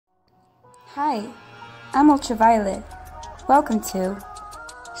Hi, I'm Ultraviolet. Welcome to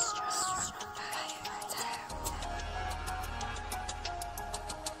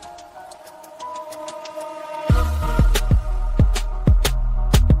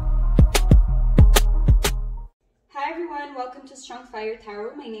Welcome to Strong Fire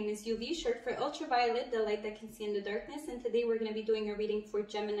Tarot. My name is UV, short for Ultraviolet, the light that can see in the darkness, and today we're going to be doing a reading for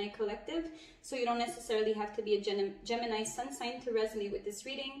Gemini Collective. So you don't necessarily have to be a Gemini sun sign to resonate with this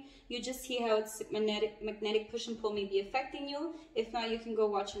reading. You just see how its magnetic push and pull may be affecting you. If not, you can go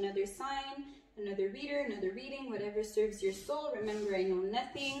watch another sign, another reader, another reading, whatever serves your soul. Remember, I know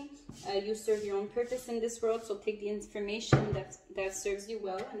nothing. You serve your own purpose in this world, so take the information that serves you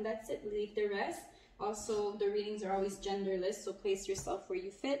well, and that's it. Leave the rest. Also, the readings are always genderless, so place yourself where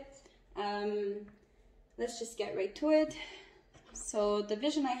you fit. Let's just get right to it. So the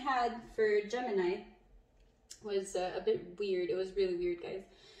vision I had for Gemini was a bit weird. It was really weird, guys.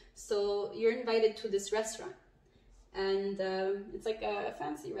 So you're invited to this restaurant, and it's like a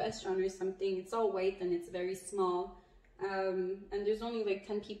fancy restaurant or something. It's all white and it's very small, and there's only like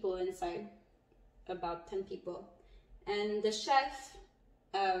 10 people inside, about 10 people. And the chef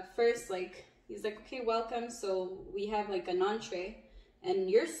first, like, he's like, okay, welcome. So we have like an entree, and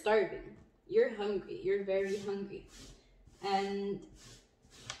you're starving. You're hungry. You're very hungry. And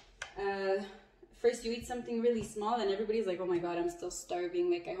first you eat something really small, and everybody's like, oh my God, I'm still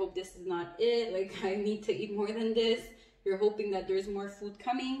starving. Like, I hope this is not it. Like, I need to eat more than this. You're hoping that there's more food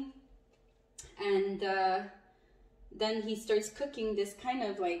coming. And then he starts cooking this kind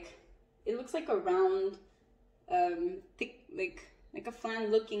of like, it looks like a round, thick, like a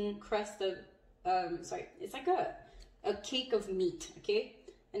flan looking crust of, sorry, it's like a cake of meat, okay?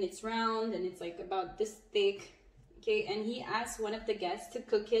 And it's round and it's like about this thick, okay? And he asked one of the guests to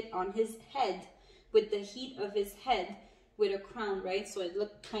cook it on his head with the heat of his head with a crown, right? So it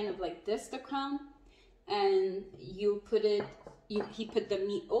looked kind of like this, the crown. And you put it, he put the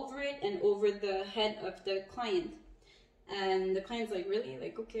meat over it and over the head of the client. And the client's like, really?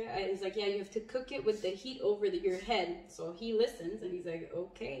 Like, okay. He's like, yeah, you have to cook it with the heat over your head. So he listens and he's like,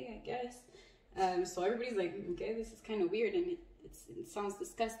 okay, I guess. So everybody's like, okay, this is kind of weird, and it sounds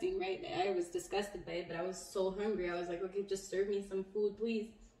disgusting, right? I was disgusted by it, but I was so hungry. I was like, okay, just serve me some food, please.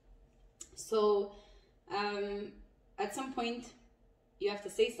 So at some point, you have to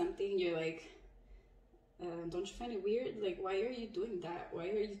say something. You're like, don't you find it weird? Like, why are you doing that? Why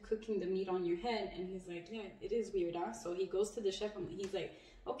are you cooking the meat on your head? And he's like, yeah, it is weird, huh? So he goes to the chef, and he's like,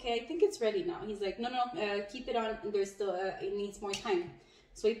 okay, I think it's ready now. He's like, no, keep it on. There's still, it needs more time.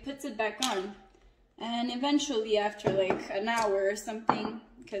 So he puts it back on, and eventually after like an hour or something,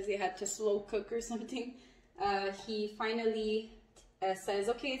 because he had to slow cook or something, he finally says,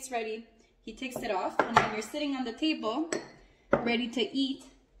 okay, it's ready. He takes it off, and when you're sitting on the table, ready to eat,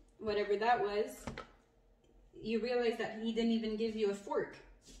 whatever that was, you realize that he didn't even give you a fork.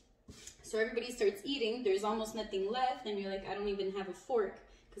 So everybody starts eating, there's almost nothing left, and you're like, I don't even have a fork,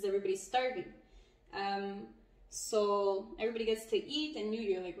 because everybody's starving. So everybody gets to eat, and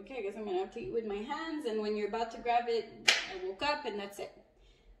you're like, okay, I guess I'm gonna have to eat with my hands. And when you're about to grab it, I woke up, and that's it.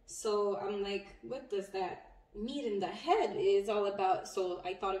 So I'm like, what does that meat in the head is all about? So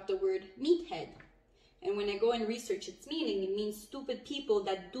I thought of the word meathead. And when I go and research its meaning, it means stupid people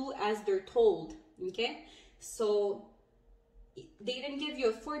that do as they're told, okay? So they didn't give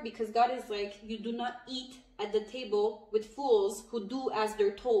you a fork because God is like, you do not eat at the table with fools who do as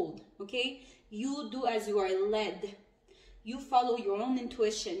they're told, okay? You do as you are led. You follow your own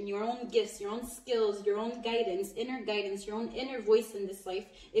intuition, your own gifts, your own skills, your own guidance, your own inner voice in this life.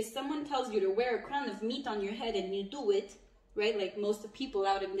 If someone tells you to wear a crown of meat on your head and you do it, right? Like most of the people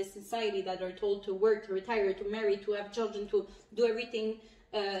out in this society that are told to work, to retire, to marry, to have children, to do everything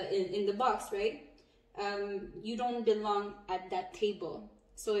in the box, right? You don't belong at that table.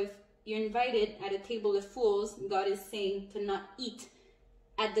 So if you're invited at a table of fools, God is saying to not eat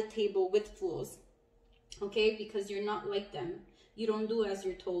at the table with fools, okay? Because you're not like them. You don't do as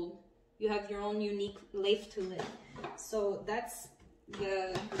you're told. You have your own unique life to live. So that's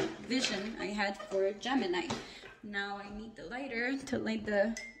the vision I had for Gemini. Now I need the lighter to light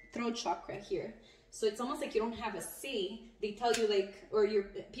the throat chakra here. So it's almost like you don't have a say. They tell you like, or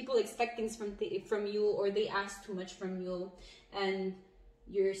people expect things from you, or they ask too much from you, and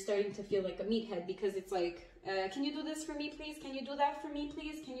you're starting to feel like a meathead because it's like, can you do this for me, please? Can you do that for me,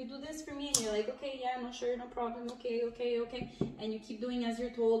 please? Can you do this for me? And you're like, okay, yeah, no, sure, no problem. Okay. And you keep doing as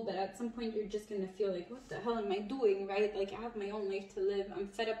you're told, but at some point you're just going to feel like, what the hell am I doing, right? Like, I have my own life to live. I'm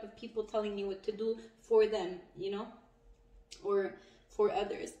fed up of people telling me what to do for them, you know, or for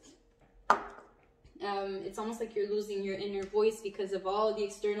others. It's almost like you're losing your inner voice because of all the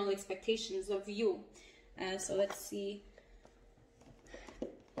external expectations of you. So let's see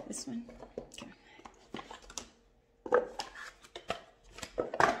this one. Okay.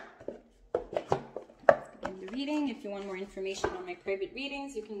 In the reading, if you want more information on my private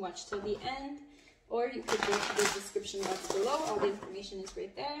readings, you can watch till the end, or you could go to the description box below. All the information is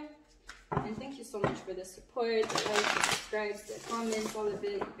right there. And thank you so much for the support, the likes, the subscribes, the comments, all of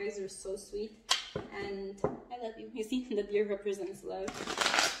it. You guys are so sweet. And I love you. You see that the deer represents love.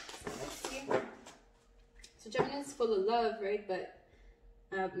 So let's see. So Gemini is full of love, right? But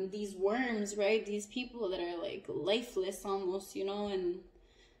these worms, right? These people that are like lifeless almost, you know, and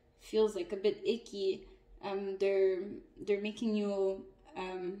feels like a bit icky. They're making you,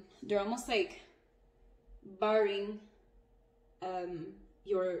 they're almost like barring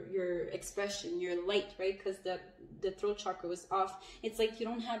your expression, your light, right? Because the throat chakra was off. It's like you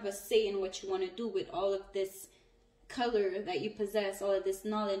don't have a say in what you want to do with all of this color that you possess, all of this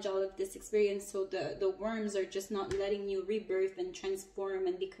knowledge, all of this experience. So the worms are just not letting you rebirth and transform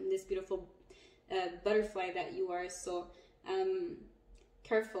and become this beautiful butterfly that you are. So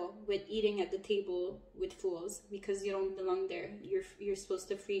careful with eating at the table with fools, because you don't belong there. You're supposed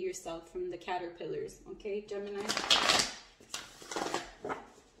to free yourself from the caterpillars. Okay, Gemini?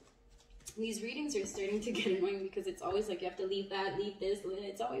 These readings are starting to get annoying because it's always like you have to leave that, leave this,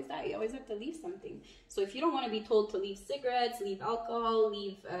 it's always that. You always have to leave something. So if you don't want to be told to leave cigarettes, leave alcohol,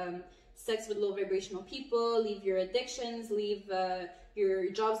 leave sex with low vibrational people, leave your addictions, leave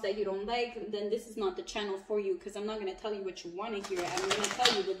your jobs that you don't like, then this is not the channel for you, because I'm not going to tell you what you want to hear. I'm going to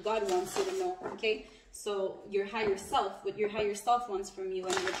tell you what God wants you to know, okay? So your higher self, what your higher self wants from you,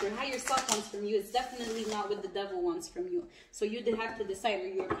 and what your higher self wants from you is definitely not what the devil wants from you. So you have to decide, are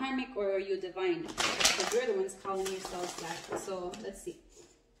you a karmic or are you divine? Because you're the ones calling yourselves that. So let's see.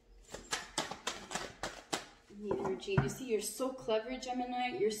 The energy. You see, you're so clever,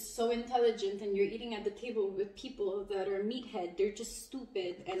 Gemini. You're so intelligent, and you're eating at the table with people that are meathead. They're just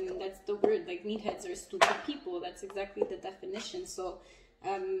stupid, and that's the word. Like, meatheads are stupid people. That's exactly the definition. So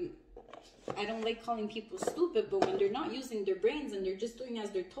I don't like calling people stupid, but when they're not using their brains and they're just doing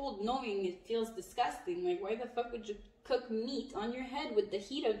as they're told, knowing it feels disgusting. Like, why the fuck would you cook meat on your head with the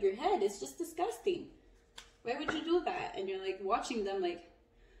heat of your head? It's just disgusting. Why would you do that? And you're like watching them like,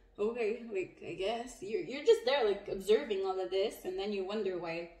 okay, like, I guess. You're just there like observing all of this, and then you wonder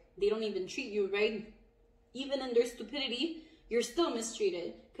why they don't even treat you right. Even in their stupidity, you're still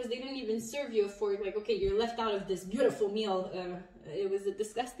mistreated because they didn't even serve you a fork. Like, okay, you're left out of this beautiful meal. It was a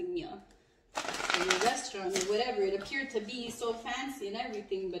disgusting meal. In a restaurant or whatever, it appeared to be so fancy and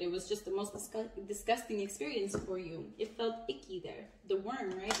everything, but it was just the most disgusting experience for you. It felt icky there. The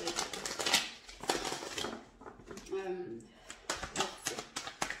worm, right? Like, let's see.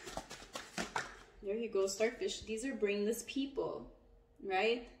 There you go, starfish. These are brainless people,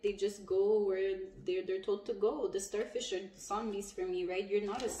 right? They just go where they're told to go. The starfish are zombies for me, right? You're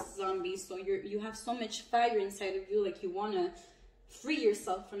not a zombie, so you have so much fire inside of you, like you want to free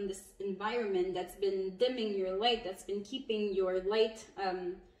yourself from this environment that's been dimming your light, that's been keeping your light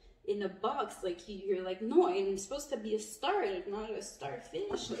in a box. Like, you're like, no, I'm supposed to be a star, not a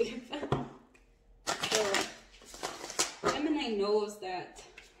starfish. Like, so Gemini knows that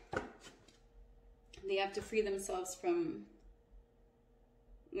they have to free themselves from,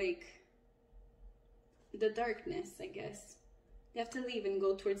 like, the darkness, I guess. They have to leave and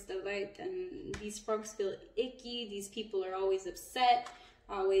go towards the light, and these frogs feel icky. These people are always upset,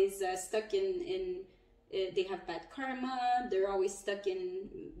 always stuck in they have bad karma. They're always stuck in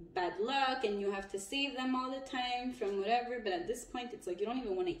bad luck, and you have to save them all the time from whatever. But at this point, it's like you don't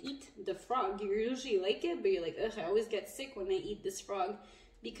even want to eat the frog. You usually like it, but you're like, ugh, I always get sick when I eat this frog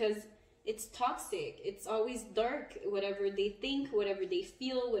because it's toxic. It's always dark. Whatever they think, whatever they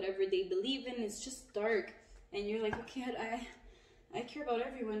feel, whatever they believe in, it's just dark. And you're like, okay, I care about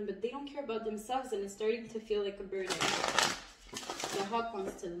everyone, but they don't care about themselves, and it's starting to feel like a burden. The hawk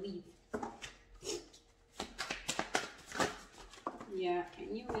wants to leave. Yeah, I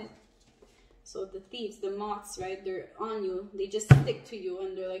knew it. So the thieves, the moths, right, they're on you. They just stick to you,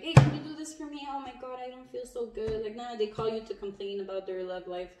 and they're like, hey, can you do this for me? Oh my God, I don't feel so good. Like, nah, they call you to complain about their love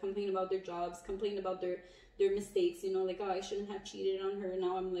life, complain about their jobs, complain about their mistakes, you know, like, oh, I shouldn't have cheated on her.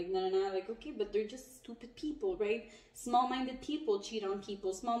 Now I'm like, nah, like, okay, but they're just stupid people, right? Small-minded people cheat on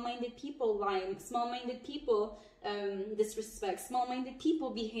people. Small-minded people lie. Small-minded people disrespect. Small-minded people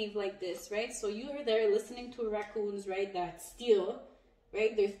behave like this, right? So you're there listening to raccoons, right, that steal,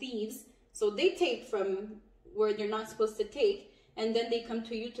 right? They're thieves. So they take from where they're not supposed to take, and then they come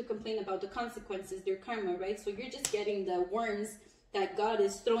to you to complain about the consequences, their karma, right? So you're just getting the worms that God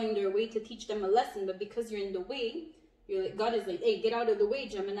is throwing their way to teach them a lesson, but because you're in the way, you're like, God is like, hey, get out of the way,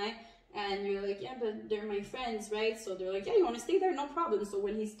 Gemini. And you're like, yeah, but they're my friends, right? So they're like, yeah, you want to stay there? No problem. So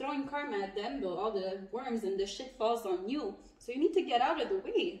when he's throwing karma at them, all the worms and the shit falls on you. So you need to get out of the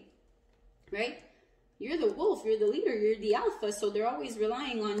way, right? You're the wolf, you're the leader, you're the alpha. So they're always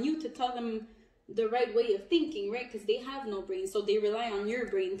relying on you to tell them the right way of thinking, right? Because they have no brain. So they rely on your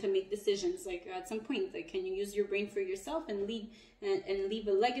brain to make decisions. Like at some point, like, can you use your brain for yourself and lead and leave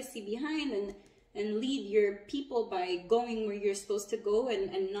a legacy behind and lead your people by going where you're supposed to go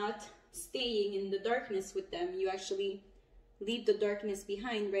and not staying in the darkness with them. You actually leave the darkness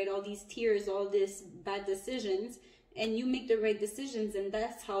behind, right? All these tears, all these bad decisions, and you make the right decisions, and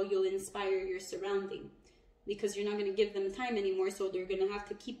that's how you'll inspire your surrounding, because you're not going to give them time anymore. So they're going to have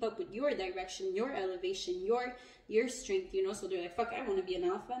to keep up with your direction, your elevation, your strength, you know. So they're like, fuck, I want to be an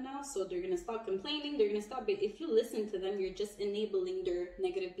alpha now. So they're going to stop complaining, they're going to stop. But if you listen to them, you're just enabling their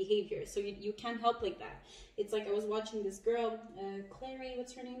negative behavior. So you can't help like that. It's like I was watching this girl, Clary,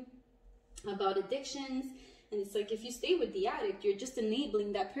 what's her name, about addictions, and it's like, if you stay with the addict, you're just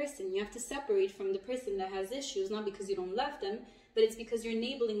enabling that person. You have to separate from the person that has issues, not because you don't love them, but it's because you're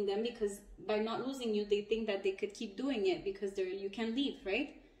enabling them, because by not losing you, they think that they could keep doing it because you can't leave,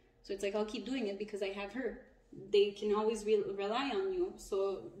 right? So it's like, I'll keep doing it because I have her. They can always rely on you.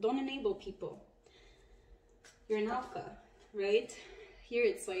 So don't enable people. You're an alpha, right? Here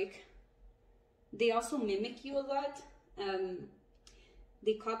it's like, they also mimic you a lot.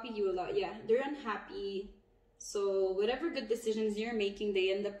 They copy you a lot. Yeah, they're unhappy. So whatever good decisions you're making,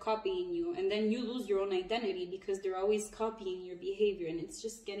 they end up copying you. And then you lose your own identity because they're always copying your behavior. And it's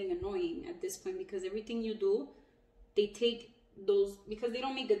just getting annoying at this point, because everything you do, they take those, because they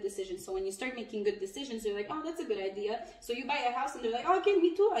don't make good decisions. So when you start making good decisions, they're like, oh, that's a good idea. So you buy a house and they're like, oh, okay,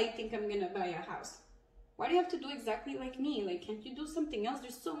 me too. I think I'm going to buy a house. Why do you have to do exactly like me? Like, can't you do something else?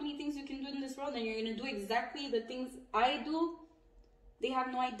 There's so many things you can do in this world, and you're going to do exactly the things I do. They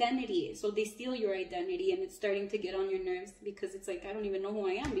have no identity, so they steal your identity, and it's starting to get on your nerves, because it's like, I don't even know who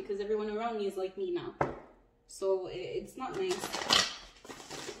I am, because everyone around me is like me now. So it's not nice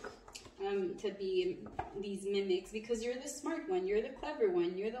to be these mimics, because you're the smart one, you're the clever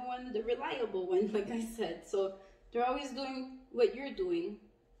one, you're the one, the reliable one, like I said. So they're always doing what you're doing,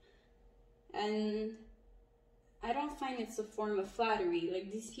 and I don't find it's a form of flattery.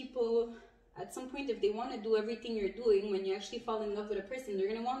 Like, these people, at some point, if they want to do everything you're doing, when you actually fall in love with a person, they're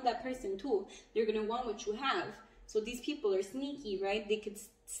going to want that person too. They're going to want what you have. So these people are sneaky, right? They could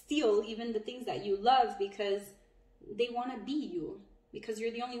steal even the things that you love because they want to be you, because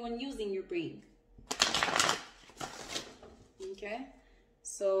you're the only one using your brain. Okay?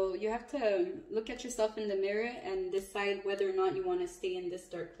 So you have to look at yourself in the mirror and decide whether or not you want to stay in this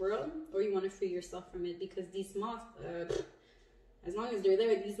dark world, or you want to free yourself from it, because these moths, as long as they're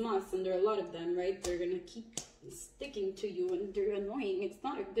there, these moths, and there are a lot of them, right, they're going to keep sticking to you, and they're annoying. It's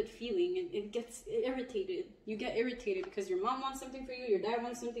not a good feeling. It gets irritated. You get irritated because your mom wants something for you, your dad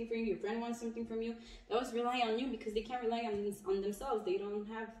wants something for you, your friend wants something from you. They always rely on you because they can't rely on themselves. They don't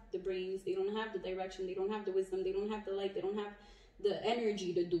have the brains. They don't have the direction. They don't have the wisdom. They don't have the light. They don't have the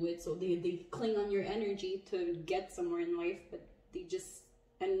energy to do it. So they cling on your energy to get somewhere in life, but they just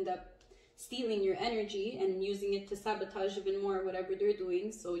end up stealing your energy and using it to sabotage even more whatever they're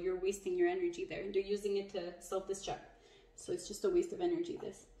doing. So you're wasting your energy there. They're using it to self-destruct. So it's just a waste of energy,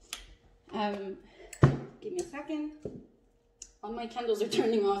 this. Give me a second. All my candles are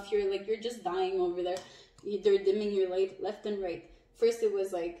turning off. You're just dying over there. They're dimming your light left and right. First it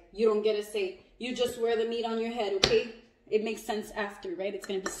was like, you don't get a say. You just wear the meat on your head, okay? It makes sense after, right? It's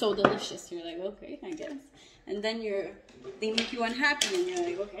going to be so delicious. You're like, okay, I guess. And then they make you unhappy, and you're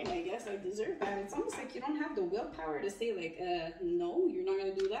like, okay, I guess I deserve that. It's almost like you don't have the willpower to say, like, no, you're not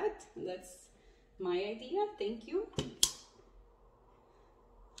going to do that. That's my idea. Thank you.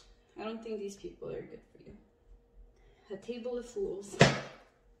 I don't think these people are good for you. A table of fools.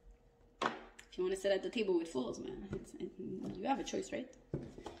 If you want to sit at the table with fools, man, you have a choice, right?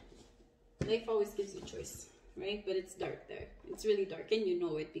 Life always gives you choice. Right? But it's dark there. It's really dark, and you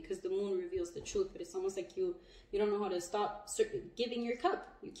know it, because the moon reveals the truth. But it's almost like you don't know how to stop giving your cup.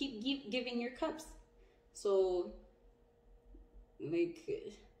 You keep giving your cups. So, like,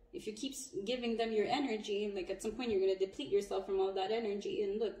 if you keep giving them your energy, like, at some point you're going to deplete yourself from all that energy.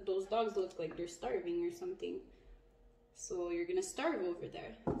 And look, those dogs look like they're starving or something. So you're going to starve over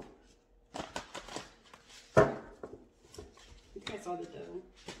there. I think I saw the devil.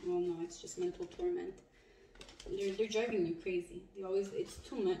 Oh no, it's just mental torment. They're driving you crazy. It's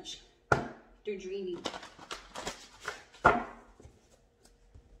too much. They're dreaming. Okay.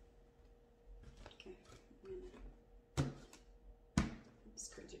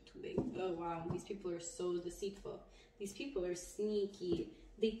 people are so deceitful. These people are sneaky.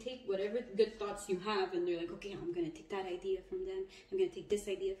 They take whatever good thoughts you have and they're like, okay, I'm going to take that idea from them. I'm going to take this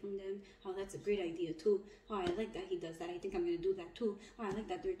idea from them. Oh, that's a great idea too. Oh, I like that he does that. I think I'm going to do that too. Oh, I like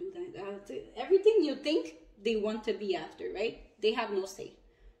that they do that. Everything you think, they want to be after, right? They have no say.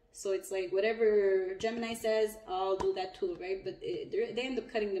 So it's like whatever Gemini says, I'll do that too, right? But they end up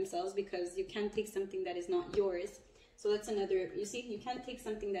cutting themselves because you can't take something that is not yours. So that's another, you see, you can't take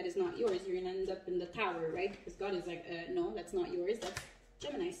something that is not yours. You're going to end up in the tower, right? Because God is like, no, that's not yours. That's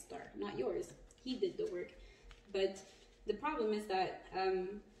Gemini's star, not yours. He did the work. But the problem is that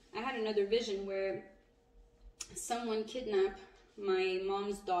I had another vision where someone kidnapped my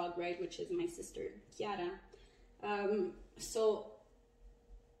mom's dog, right? Which is my sister, Kiara.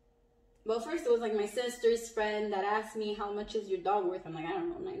 Well, first it was like my sister's friend that asked me, how much is your dog worth? I'm like, I don't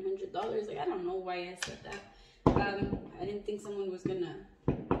know, $900. Like, I don't know why I said that. I didn't think someone was gonna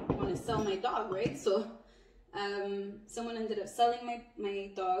want to sell my dog, right? So someone ended up selling my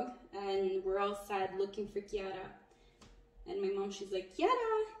dog, and we're all sad looking for Kiara. And my mom, she's like,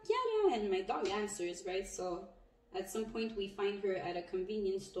 Kiara, and my dog answers, right? So at some point we find her at a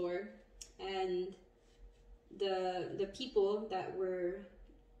convenience store, and the people that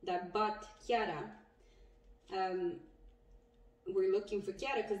bought Kiara were looking for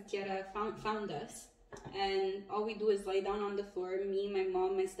Kiara because Kiara found us. And all we do is lie down on the floor, me, my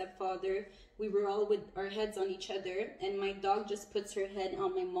mom, my stepfather. We were all with our heads on each other, and my dog just puts her head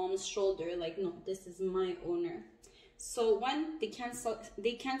on my mom's shoulder like, no, this is my owner. So one, they can't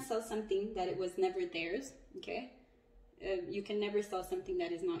sell something that it was never theirs, okay? You can never sell something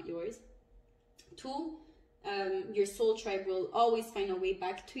that is not yours. Two, your soul tribe will always find a way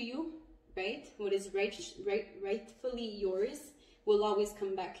back to you, right? What is rightfully yours will always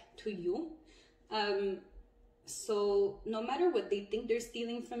come back to you. So no matter what they think they're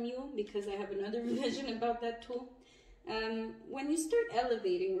stealing from you, because I have another vision about that too, when you start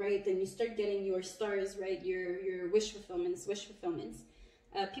elevating, right, and you start getting your stars, right, your wish fulfillments,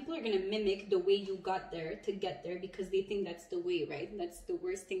 people are going to mimic the way you got there to get there because they think that's the way, right? That's the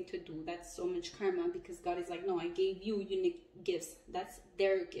worst thing to do. That's so much karma because God is like, no, I gave you unique gifts. That's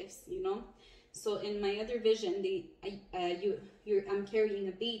their gifts, you know? So in my other vision, I'm carrying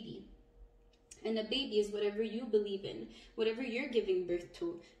a baby. And a baby is whatever you believe in, whatever you're giving birth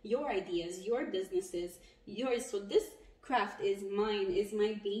to, your ideas, your businesses, yours. So this craft is mine, is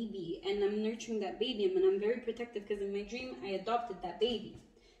my baby, and I'm nurturing that baby, and I'm very protective because in my dream, I adopted that baby,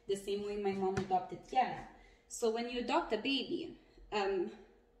 the same way my mom adopted Kiara. So when you adopt a baby,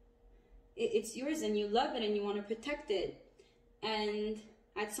 it's yours and you love it and you want to protect it. And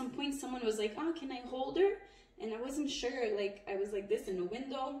at some point, someone was like, oh, can I hold her? And I wasn't sure, like, I was like this in a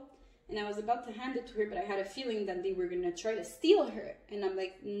window, and I was about to hand it to her, but I had a feeling that they were going to try to steal her. And I'm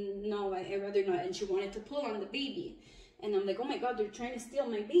like, no, I'd rather not. And she wanted to pull on the baby. And I'm like, oh my God, they're trying to steal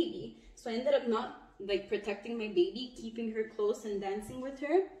my baby. So I ended up not like protecting my baby, keeping her close and dancing with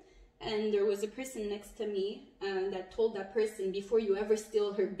her. And there was a person next to me that told that person, before you ever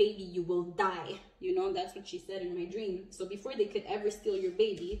steal her baby, you will die. You know, that's what she said in my dream. So before they could ever steal your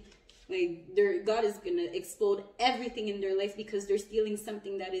baby, like, God is going to explode everything in their life because they're stealing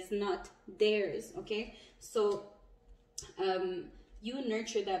something that is not theirs, okay? So you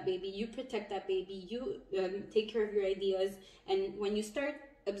nurture that baby, you protect that baby, you take care of your ideas. And when you start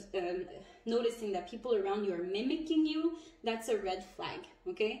noticing that people around you are mimicking you, that's a red flag,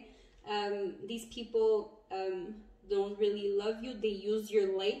 okay? These people don't really love you. They use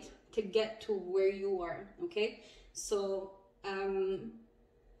your light to get to where you are, okay? So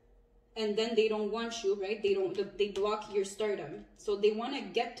and then they don't want you, right? They block your stardom. So they want to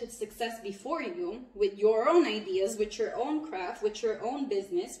get to success before you with your own ideas, with your own craft, with your own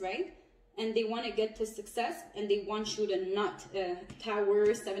business, right? And they want to get to success, and they want you to not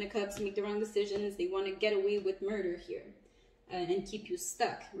tower, 7 of Cups, make the wrong decisions. They want to get away with murder here and keep you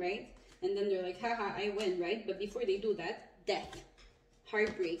stuck, right? And then they're like, haha, I win, right? But before they do that, death,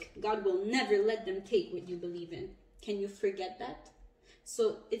 heartbreak. God will never let them take what you believe in. Can you forget that?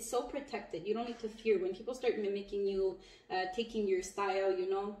 So it's so protected. You don't need to fear when people start mimicking you, taking your style, you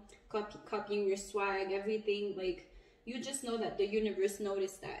know, copying your swag, everything. Like, you just know that the universe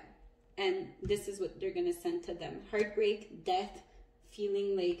noticed that. And this is what they're going to send to them. Heartbreak, death,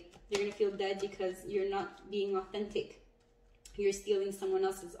 feeling like they're going to feel dead because you're not being authentic. You're stealing someone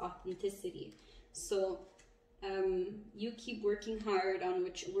else's authenticity. So you keep working hard on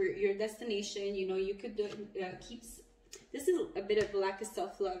your destination. You know, you could keep this is a bit of a lack of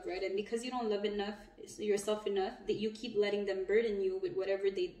self-love, right? And because you don't love enough yourself enough, that you keep letting them burden you with whatever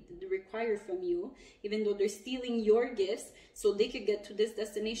they require from you, even though they're stealing your gifts so they could get to this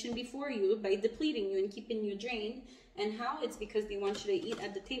destination before you by depleting you and keeping you drained. And how? It's because they want you to eat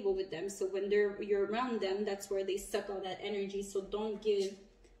at the table with them. So when you're around them, that's where they suck all that energy. So don't give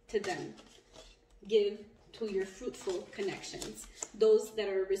to them. Give to your fruitful connections, those that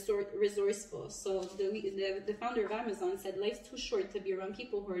are resourceful. So the founder of Amazon said, life's too short to be around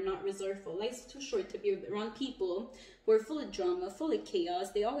people who are not resourceful. Life's too short to be around people who are full of drama, full of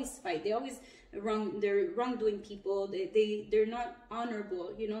chaos. They always fight. They always they're wrongdoing people. They're not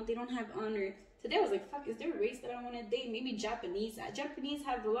honorable. You know, they don't have honor. Today I was like, fuck, is there a race that I want to date? Maybe Japanese. Japanese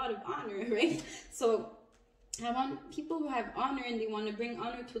have a lot of honor, right? So I want people who have honor, and they want to bring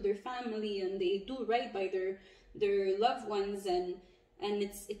honor to their family, and they do right by their loved ones, and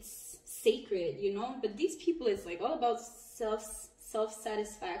it's sacred, you know. But these people, it's like all about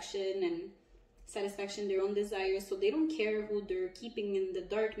self-satisfaction and satisfaction, their own desires. So they don't care who they're keeping in the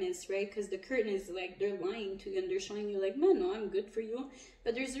darkness, right? Because the curtain is like, they're lying to you, and they're showing you like, man, no, I'm good for you.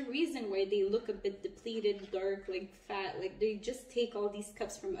 But there's a reason why they look a bit depleted, dark, like fat. Like they just take all these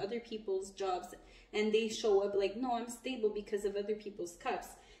cups from other people's jobs, and they show up like, no, I'm stable because of other people's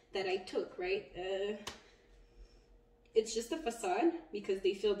cups that I took, right? It's just a facade because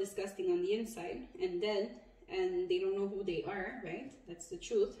they feel disgusting on the inside and dead, and they don't know who they are, right? That's the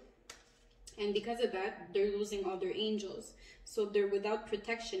truth. And because of that, they're losing all their angels. So they're without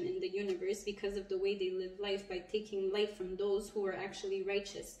protection in the universe because of the way they live life, by taking light from those who are actually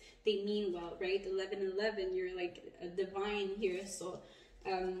righteous. They mean well, right? 11:11, you're like a divine here. So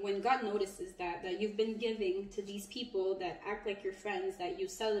when God notices that you've been giving to these people that act like your friends, that you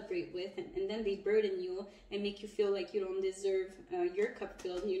celebrate with, and then they burden you and make you feel like you don't deserve your cup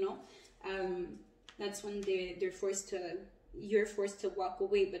filled, you know, that's when you're forced to walk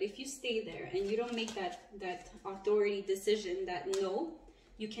away. But if you stay there and you don't make that authority decision that no,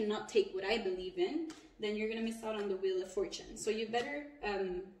 you cannot take what I believe in, then you're gonna miss out on the wheel of fortune. So you better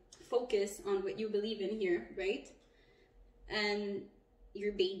focus on what you believe in here, right? And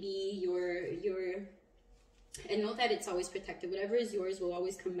your baby, and know that it's always protected. Whatever is yours will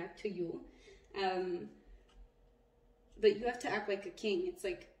always come back to you. But you have to act like a king. It's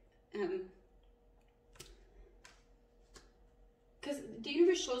like, because the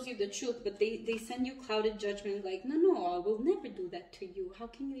universe shows you the truth, but they send you clouded judgment, like, no, I will never do that to you. How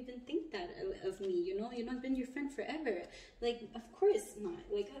can you even think that of me? You know, you've not been your friend forever. Like, of course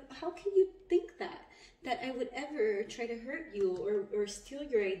not. Like, how can you think that I would ever try to hurt you or steal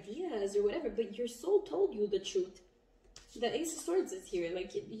your ideas or whatever? But your soul told you the truth. The Ace of Swords is here.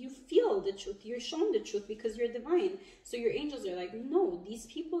 Like, you feel the truth. You're shown the truth because you're divine. So your angels are like, no, these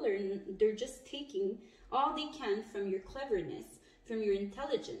people they're just taking all they can from your cleverness, from your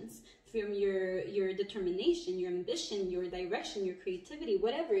intelligence, from your determination, your ambition, your direction, your creativity,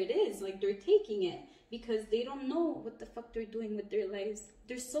 whatever it is. Like, they're taking it because they don't know what the fuck they're doing with their lives.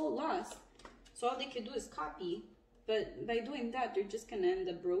 They're so lost. So all they could do is copy. But by doing that, they're just gonna end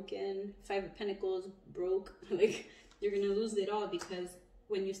up broken. 5 of Pentacles, broke. Like, you're gonna lose it all, because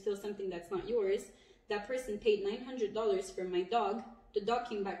when you steal something that's not yours, that person paid $900 for my dog. The dog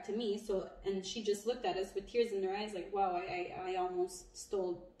came back to me, and she just looked at us with tears in her eyes, like, wow, I almost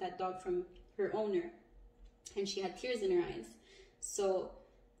stole that dog from her owner. And she had tears in her eyes. So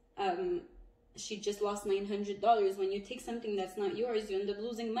she just lost $900. When you take something that's not yours, you end up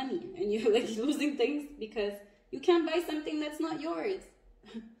losing money, and you're like losing things because you can't buy something that's not yours.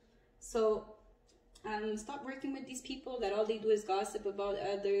 So stop working with these people that all they do is gossip about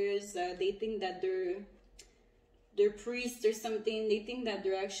others. They think that they're priests or something. They think that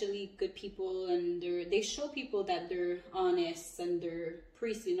they're actually good people, and they show people that they're honest and they're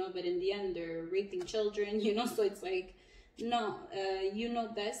priests, you know, but in the end they're raping children, you know. So it's like, no, you know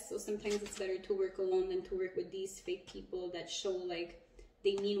best. So sometimes it's better to work alone than to work with these fake people that show like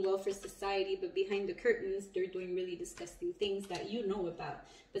they mean well for society, but behind the curtains they're doing really disgusting things that you know about.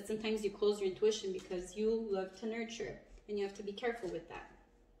 But sometimes you close your intuition because you love to nurture, and you have to be careful with that.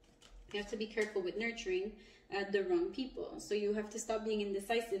 You have to be careful with nurturing the wrong people. So you have to stop being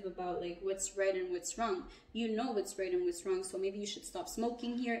indecisive about like what's right and what's wrong. You know what's right and what's wrong. So maybe you should stop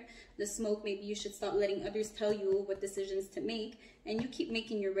smoking here, the smoke. Maybe you should stop letting others tell you what decisions to make, and you keep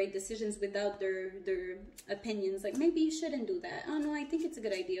making your right decisions without their opinions. Like, maybe you shouldn't do that. Oh no, I think it's a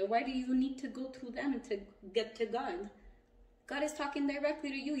good idea. Why do you need to go to them to get to God? God is talking directly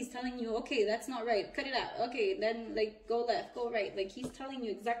to you. He's telling you, okay, that's not right. Cut it out. Okay, then like go left, go right. Like, he's telling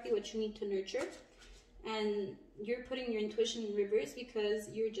you exactly what you need to nurture. And you're putting your intuition in reverse because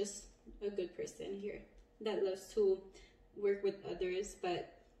you're just a good person here. that loves to work with others,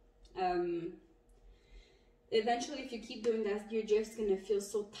 but eventually if you keep doing that, you're just gonna feel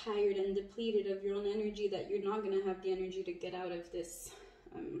so tired and depleted of your own energy that you're not gonna have the energy to get out of this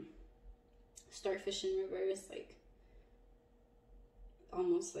starfish in reverse. Like,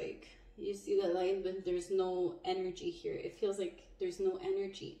 almost like you see the light, but there's no energy here. It feels like there's no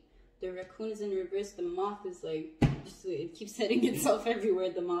energy. The raccoon is in reverse. The moth is like, just, it keeps setting itself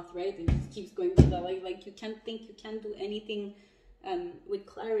everywhere, the moth, right? It just keeps going to the light. Like, you can't think, you can't do anything with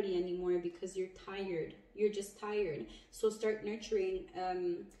clarity anymore because you're tired. You're just tired. So start nurturing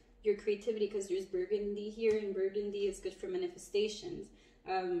your creativity, because there's burgundy here, and burgundy is good for manifestations.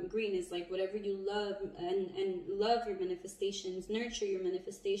 Green is like whatever you love, and love your manifestations, nurture your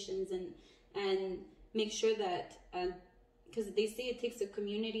manifestations, and make sure that, because they say it takes a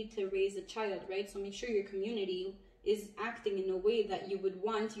community to raise a child, right? So make sure your community is acting in a way that you would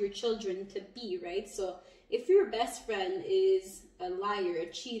want your children to be, right? So if your best friend is a liar, a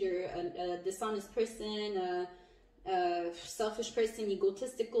cheater, a dishonest person, a selfish person,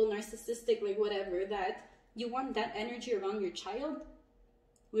 egotistical, narcissistic, like whatever, that you want that energy around your child,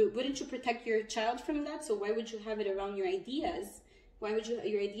 wouldn't you protect your child from that? So why would you have it around your ideas? Why would you?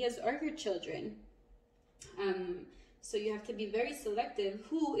 Your ideas are your children. So you have to be very selective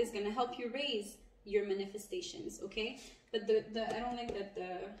who is going to help you raise your manifestations, okay? But I don't like that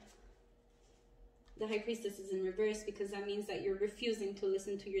the High Priestess is in reverse, because that means that you're refusing to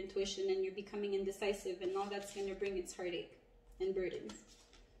listen to your intuition, and you're becoming indecisive, and all that's going to bring its heartache and burdens.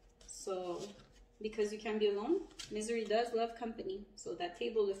 So, because you can't be alone, misery does love company. So that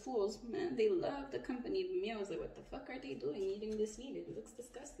table of fools, man, they love the company. Me, I was like, what the fuck are they doing eating this meat? It looks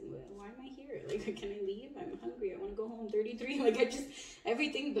disgusting. Why am I here? Like, can I leave? I'm hungry. I want to go home. 33. Like, I just,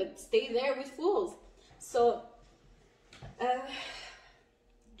 everything but stay there with fools. So,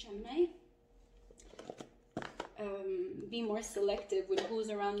 Gemini, be more selective with who's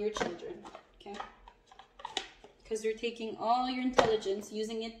around your children, okay? Because you're taking all your intelligence,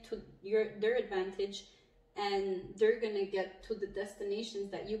 using it to their advantage, and they're gonna get to the destinations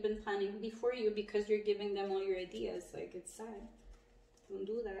that you've been planning before you, because you're giving them all your ideas. Like, it's sad. Don't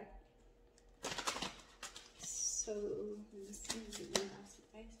do that. So let's see,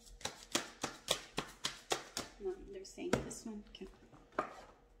 no, they're saying this one. Okay.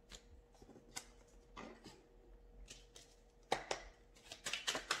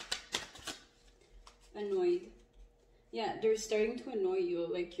 Annoyed. Yeah, they're starting to annoy you.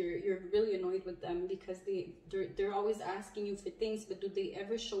 Like, you're really annoyed with them, because they're always asking you for things, but do they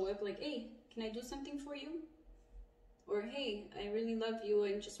ever show up like, hey, can I do something for you? Or, hey, I really love you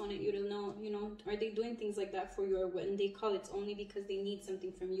and just wanted you to know, you know, are they doing things like that for you? Or when they call, it's only because they need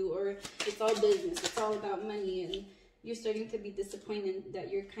something from you, or it's all business, it's all about money, and you're starting to be disappointed that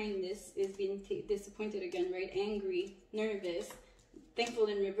your kindness is being disappointed again, right? Angry, nervous, thankful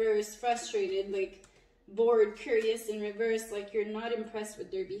in reverse, frustrated, like, bored, curious in reverse. Like, you're not impressed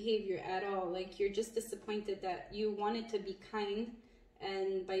with their behavior at all. Like, you're just disappointed that you wanted to be kind,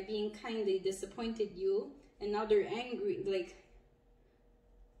 and by being kind they disappointed you, and now they're angry. Like,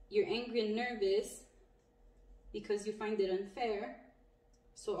 you're angry and nervous because you find it unfair.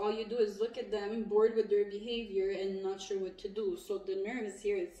 So all you do is look at them, bored with their behavior and not sure what to do. So the nerves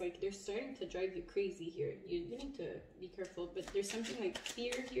here, it's like they're starting to drive you crazy here. You need to be careful. But there's something like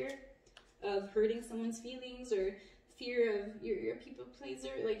fear here of hurting someone's feelings, or fear of you're a people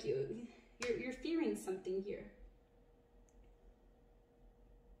pleaser. Like, you're fearing something here.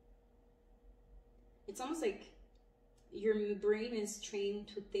 It's almost like your brain is trained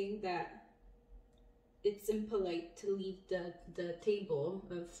to think that it's impolite to leave the table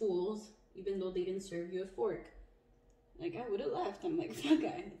of fools, even though they didn't serve you a fork. Like, I would have left. I'm like, fuck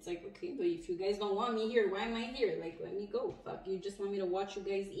it. It's like, okay, but if you guys don't want me here, why am I here? Like, let me go. Fuck, you just want me to watch you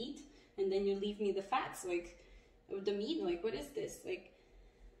guys eat, and then you leave me the fats, like, of the meat. Like, what is this? Like,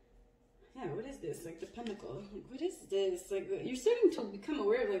 yeah, what is this? Like, the pentacle. Like, what is this? Like, you're starting to become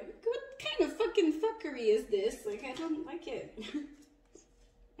aware of, like, what kind of fucking fuckery is this? Like, I don't like it.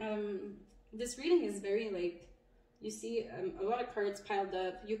 This reading is very, like, you see a lot of cards piled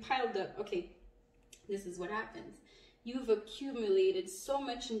up. You piled up. Okay, this is what happens. You've accumulated so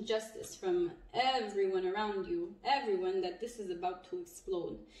much injustice from everyone around you, everyone, that this is about to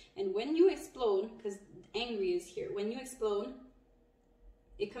explode. And when you explode, because angry is here, when you explode,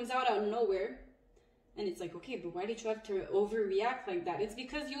 it comes out of nowhere. And it's like, okay, but why did you have to overreact like that? It's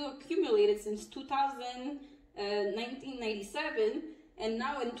because you accumulated since 1997. And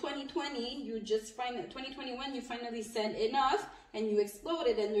now in 2020, you just 2021, you finally said enough, and you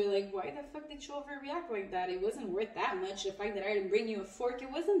exploded, and you're like, why the fuck did you overreact like that? It wasn't worth that much. The fact that I didn't bring you a fork,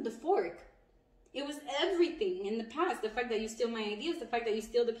 it wasn't the fork. It was everything in the past. The fact that you steal my ideas, the fact that you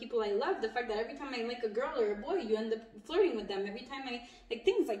steal the people I love, the fact that every time I like a girl or a boy, you end up flirting with them. Every time I, like,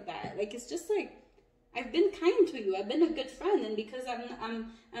 things like that. Like, it's just like, I've been kind to you. I've been a good friend, and because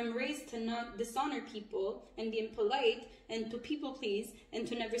I'm raised to not dishonor people and be impolite and to people please and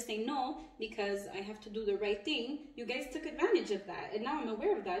to never say no because I have to do the right thing. You guys took advantage of that, and now I'm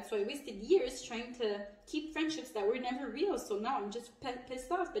aware of that. So I wasted years trying to keep friendships that were never real. So now I'm just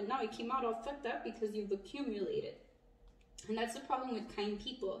pissed off. But now it came out all fucked up because you've accumulated, and that's the problem with kind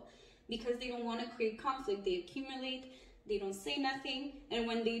people, because they don't want to create conflict. They accumulate. They don't say nothing, and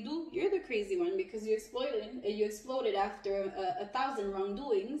when they do, you're the crazy one because you exploded after 1,000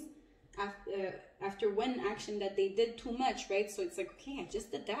 wrongdoings, after one action that they did too much, right? So it's like, okay, I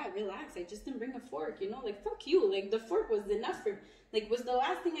just did that, relax, I just didn't bring a fork, you know, like, fuck you, like, the fork was enough for, like, was the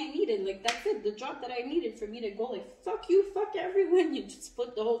last thing I needed, like, that's it, the drop that I needed for me to go, like, fuck you, fuck everyone, you just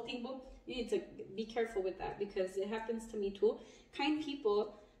flip the whole thing, boom. You need to be careful with that, because it happens to me too. Kind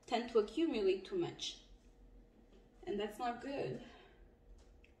people tend to accumulate too much, and that's not good.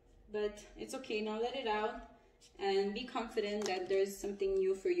 But it's okay, now let it out and be confident that there's something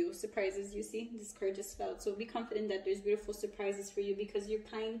new for you. Surprises, you see, this card just fell. So be confident that there's beautiful surprises for you, because you're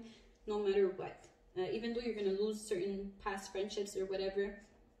kind no matter what. Even though you're going to lose certain past friendships or whatever,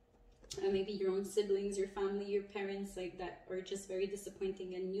 maybe your own siblings, your family, your parents, like that, are just very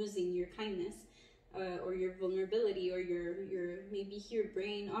disappointing and using your kindness. Or your vulnerability, or your maybe your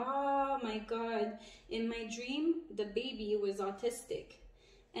brain. Oh my god, in my dream the baby was autistic,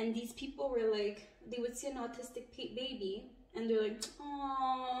 and these people were like, they would see an autistic baby and they're like,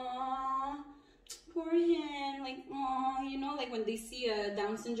 oh, poor him, like, oh, you know, like when they see a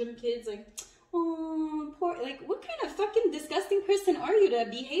Down syndrome kids, like, oh, poor, like, what kind of fucking disgusting person are you to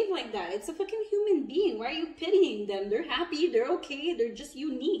behave like that? It's a fucking human being. Why are you pitying them? They're happy, they're okay, they're just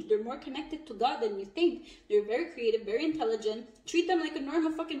unique, they're more connected to God than you think. They're very creative, very intelligent. Treat them like a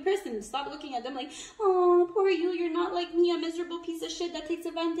normal fucking person. Stop looking at them like, oh, poor you, you're not like me, a miserable piece of shit that takes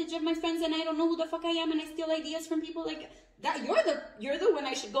advantage of my friends and I don't know who the fuck I am and I steal ideas from people like that. You're the one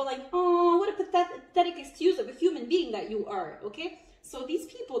I should go like, oh, what a pathetic excuse of a human being that you are, okay? So these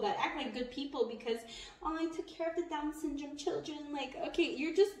people that act like good people because, oh, I took care of the Down syndrome children, like, okay,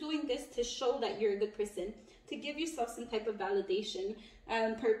 you're just doing this to show that you're a good person, to give yourself some type of validation,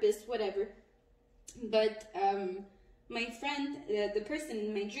 purpose, whatever. But my friend, the person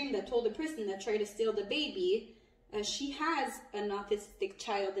in my dream that told the person that tried to steal the baby, she has an autistic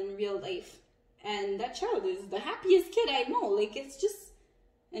child in real life. And that child is the happiest kid I know. Like, it's just,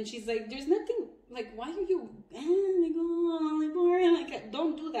 and she's like, there's nothing, like, why are you, like, oh, like, boring, like,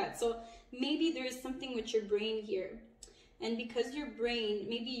 don't do that. So maybe there is something with your brain here. And because your brain,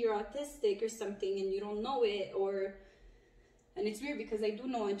 maybe you're autistic or something and you don't know it, or, and it's weird because I do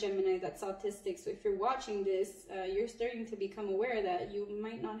know a Gemini that's autistic. So if you're watching this, you're starting to become aware that you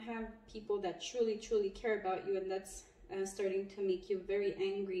might not have people that truly, truly care about you. And that's starting to make you very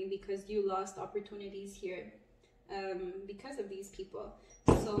angry because you lost opportunities here because of these people.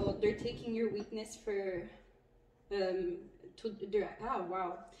 So they're taking your weakness for, oh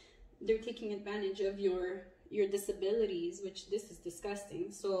wow, they're taking advantage of your disabilities, which this is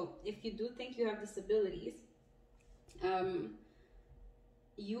disgusting. So if you do think you have disabilities,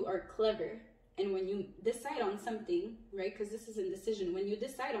 you are clever. And when you decide on something, right, because this is indecision, when you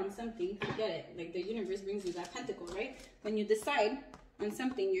decide on something, forget it. Like, the universe brings you that pentacle, right? When you decide on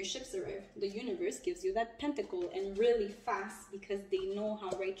something, your ships arrive. The universe gives you that pentacle, and really fast, because they know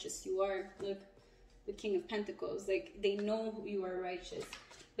how righteous you are. Look, the King of Pentacles, like, they know you are righteous.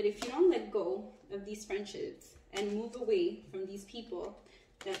 But if you don't let go of these friendships and move away from these people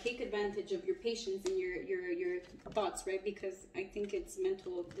that take advantage of your patience and your thoughts, right? Because I think it's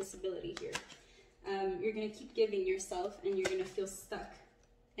mental disability here. You're going to keep giving yourself and you're going to feel stuck,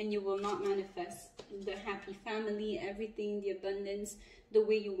 and you will not manifest the happy family, everything, the abundance, the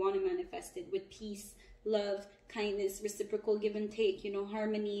way you want to manifest it, with peace, love, kindness, reciprocal give and take, you know,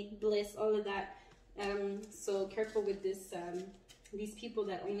 harmony, bliss, all of that. So careful with this, these people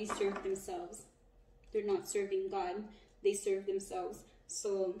that only serve themselves. They're not serving God, they serve themselves.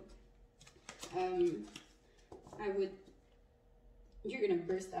 So you're going to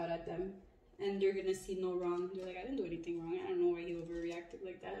burst out at them. And they're going to see no wrong. They're like, I didn't do anything wrong. I don't know why he overreacted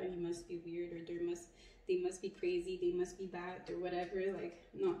like that. Or he must be weird. Or they must be crazy. They must be bad. Or whatever. Like,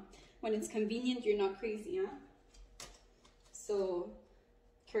 no. When it's convenient, you're not crazy, huh? So,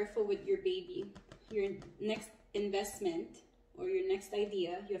 careful with your baby. Your next investment or your next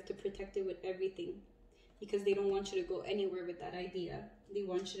idea, you have to protect it with everything. Because they don't want you to go anywhere with that idea. They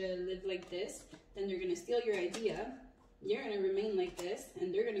want you to live like this. Then they're going to steal your idea. you're gonna remain like this,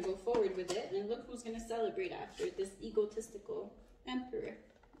 and they're gonna go forward with it, and look who's gonna celebrate after, this egotistical emperor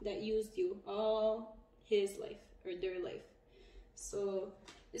that used you all his life, or their life. So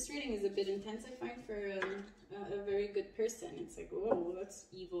this reading is a bit intense, I find, for a very good person. It's like, whoa, that's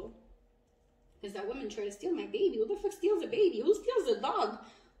evil. Because that woman tried to steal my baby. Who the fuck steals a baby? Who steals a dog?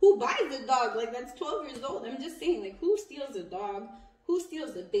 Who buys a dog? Like, that's 12 years old. I'm just saying, like, who steals a dog? Who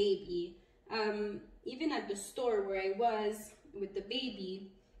steals a baby? Even at the store where I was with the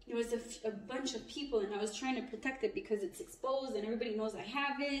baby, there was a bunch of people, and I was trying to protect it because it's exposed and everybody knows I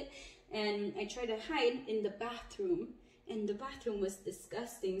have it. And I tried to hide in the bathroom, and the bathroom was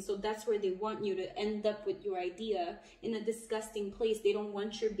disgusting. So that's where they want you to end up with your idea, in a disgusting place. They don't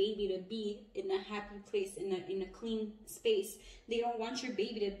want your baby to be in a happy place, in a clean space. They don't want your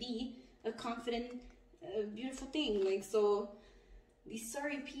baby to be a confident, beautiful thing. Like, so these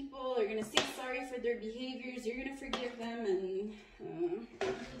sorry people are gonna say sorry for their behaviors. You're gonna forgive them, and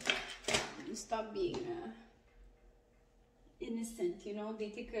stop being innocent, you know? They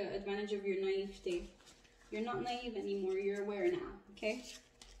take advantage of your naivete. You're not naive anymore, you're aware now, okay?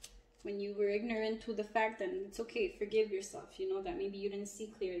 When you were ignorant to the fact, then it's okay, forgive yourself, you know, that maybe you didn't see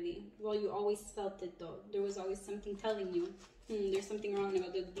clearly. Well, you always felt it though. There was always something telling you, there's something wrong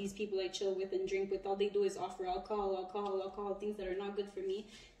about these people I chill with and drink with. All they do is offer alcohol, things that are not good for me.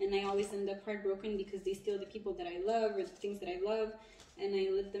 And I always end up heartbroken because they steal the people that I love, or the things that I love, and I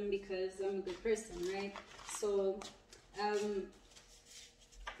live them because I'm a good person, right? So,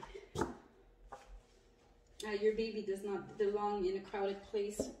 your baby does not belong in a crowded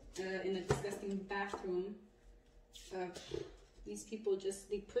place, in a disgusting bathroom. These people just,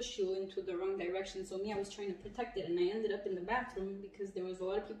 they push you into the wrong direction. So me, I was trying to protect it, and I ended up in the bathroom because there was a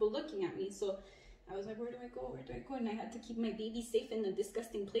lot of people looking at me. So I was like, where do I go? Where do I go? And I had to keep my baby safe in a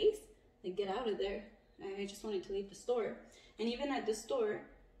disgusting place. Like, get out of there. I just wanted to leave the store. And even at the store,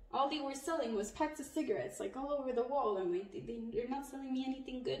 all they were selling was packs of cigarettes, like all over the wall. I'm like, they're not selling me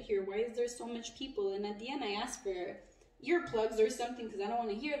anything good here. Why is there so much people? And at the end, I asked for earplugs or something because I don't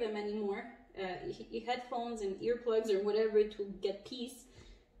want to hear them anymore. Headphones and earplugs or whatever to get peace.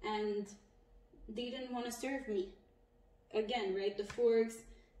 And they didn't want to serve me. Again, right? The forks,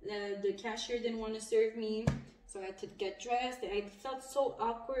 the cashier didn't want to serve me. So I had to get dressed. I felt so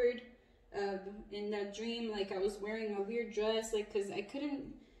awkward in that dream. Like I was wearing a weird dress, like, because I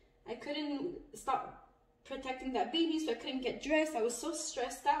couldn't stop protecting that baby, so I couldn't get dressed. I was so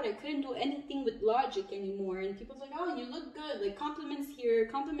stressed out. I couldn't do anything with logic anymore. And people were like, oh, you look good. Like, compliments here,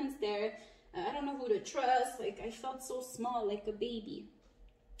 compliments there. I don't know who to trust. Like, I felt so small, like a baby.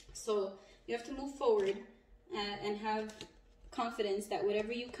 So you have to move forward and have confidence that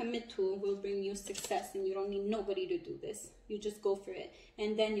whatever you commit to will bring you success, and you don't need nobody to do this. You just go for it,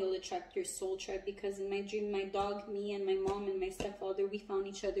 and then you'll attract your soul tribe. Because in my dream, my dog, me, and my mom and my stepfather, we found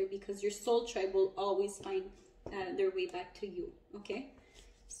each other, because your soul tribe will always find their way back to you. Okay,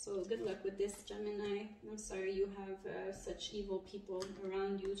 so good luck with this, Gemini. I'm sorry you have such evil people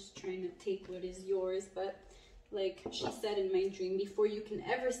around you trying to take what is yours, but like she said in my dream, before you can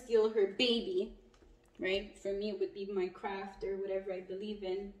ever steal her baby, right? For me, it would be my craft or whatever I believe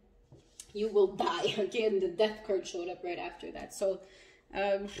in. You will die. Again, the death card showed up right after that. So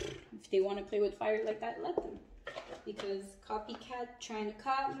if they want to play with fire like that, let them. Because copycat trying to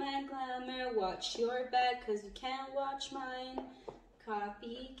cop my glamour, watch your back because you can't watch mine.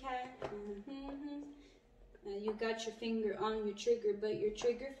 Copycat. You got your finger on your trigger, but your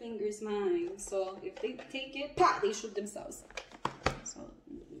trigger finger's mine. So if they take it, they shoot themselves. So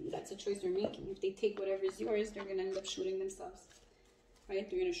that's a choice they're making. If they take whatever is yours, they're gonna end up shooting themselves, right?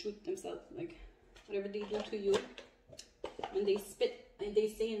 They're gonna shoot themselves. Like whatever they do to you, when they spit, and they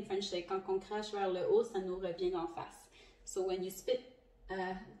say in French, like quand on crache vers le haut, ça nous revient en face. So when you spit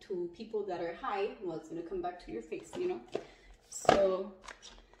to people that are high, well, it's gonna come back to your face, you know. So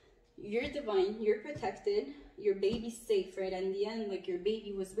you're divine, you're protected, your baby's safe, right? And in the end, like your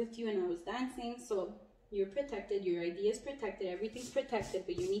baby was with you, and I was dancing, so. You're protected, your idea is protected, everything's protected,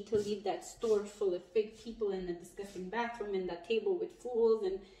 but you need to leave that store full of fake people in a disgusting bathroom and that table with fools,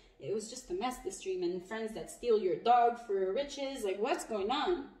 and it was just a mess, this dream, and friends that steal your dog for riches. Like, what's going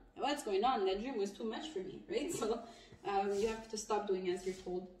on? What's going on? That dream was too much for me, right? So you have to stop doing as you're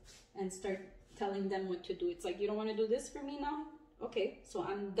told and start telling them what to do. It's like, you don't want to do this for me now? Okay, so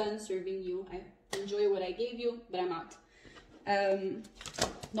I'm done serving you. I enjoy what I gave you, but I'm out.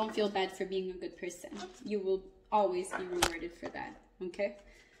 Don't feel bad for being a good person. You will always be rewarded for that, okay?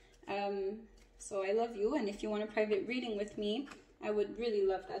 So I love you, and if you want a private reading with me, I would really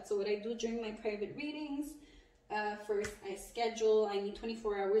love that. So what I do during my private readings, first I schedule, I need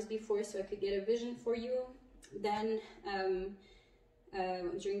 24 hours before so I could get a vision for you. Then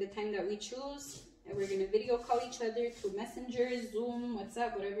during the time that we choose, we're going to video call each other through Messenger, Zoom,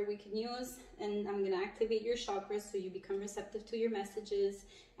 WhatsApp, whatever we can use. And I'm going to activate your chakras so you become receptive to your messages.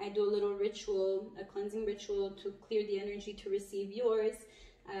 I do a little ritual, a cleansing ritual to clear the energy to receive yours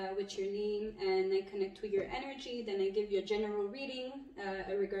with your name. And I connect to your energy. Then I give you a general reading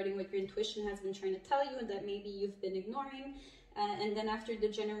regarding what your intuition has been trying to tell you that maybe you've been ignoring. And then after the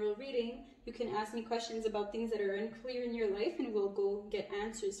general reading, you can ask me questions about things that are unclear in your life, and we'll go get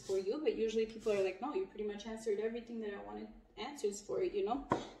answers for you. But usually people are like, no, you pretty much answered everything that I wanted answers for, you know.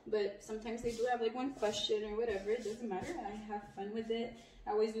 But sometimes they do have like one question or whatever. It doesn't matter. I have fun with it.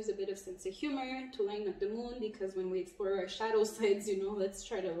 I always use a bit of sense of humor to lighten up the mood, because when we explore our shadow sides, you know, let's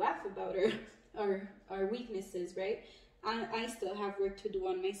try to laugh about our weaknesses, right? I still have work to do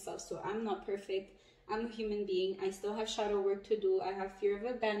on myself, so I'm not perfect. I'm a human being. I still have shadow work to do. I have fear of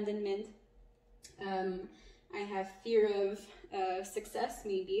abandonment. I have fear of success,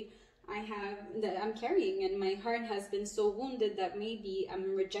 maybe. I have that I'm carrying, and my heart has been so wounded that maybe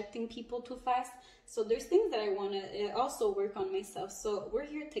I'm rejecting people too fast. So there's things that I want to also work on myself. So we're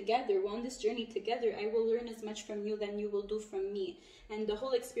here together. We're on this journey together. I will learn as much from you than you will do from me. And the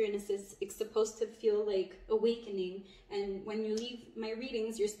whole experience is it's supposed to feel like awakening. And when you leave my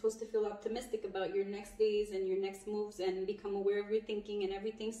readings, you're supposed to feel optimistic about your next days and your next moves and become aware of your thinking and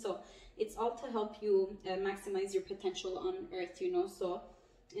everything. So it's all to help you maximize your potential on earth, you know, so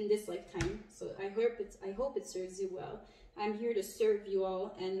in this lifetime. So I hope it serves you well. I'm here to serve you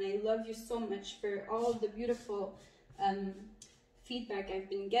all, and I love you so much for all the beautiful feedback I've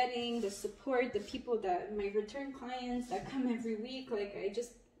been getting, the support, the people that, my return clients that come every week. Like, I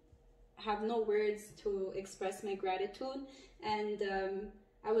just have no words to express my gratitude, and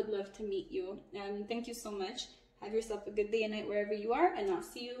I would love to meet you. Thank you so much. Have yourself a good day and night wherever you are, and I'll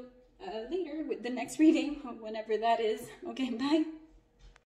see you later with the next reading, whenever that is. Okay, bye.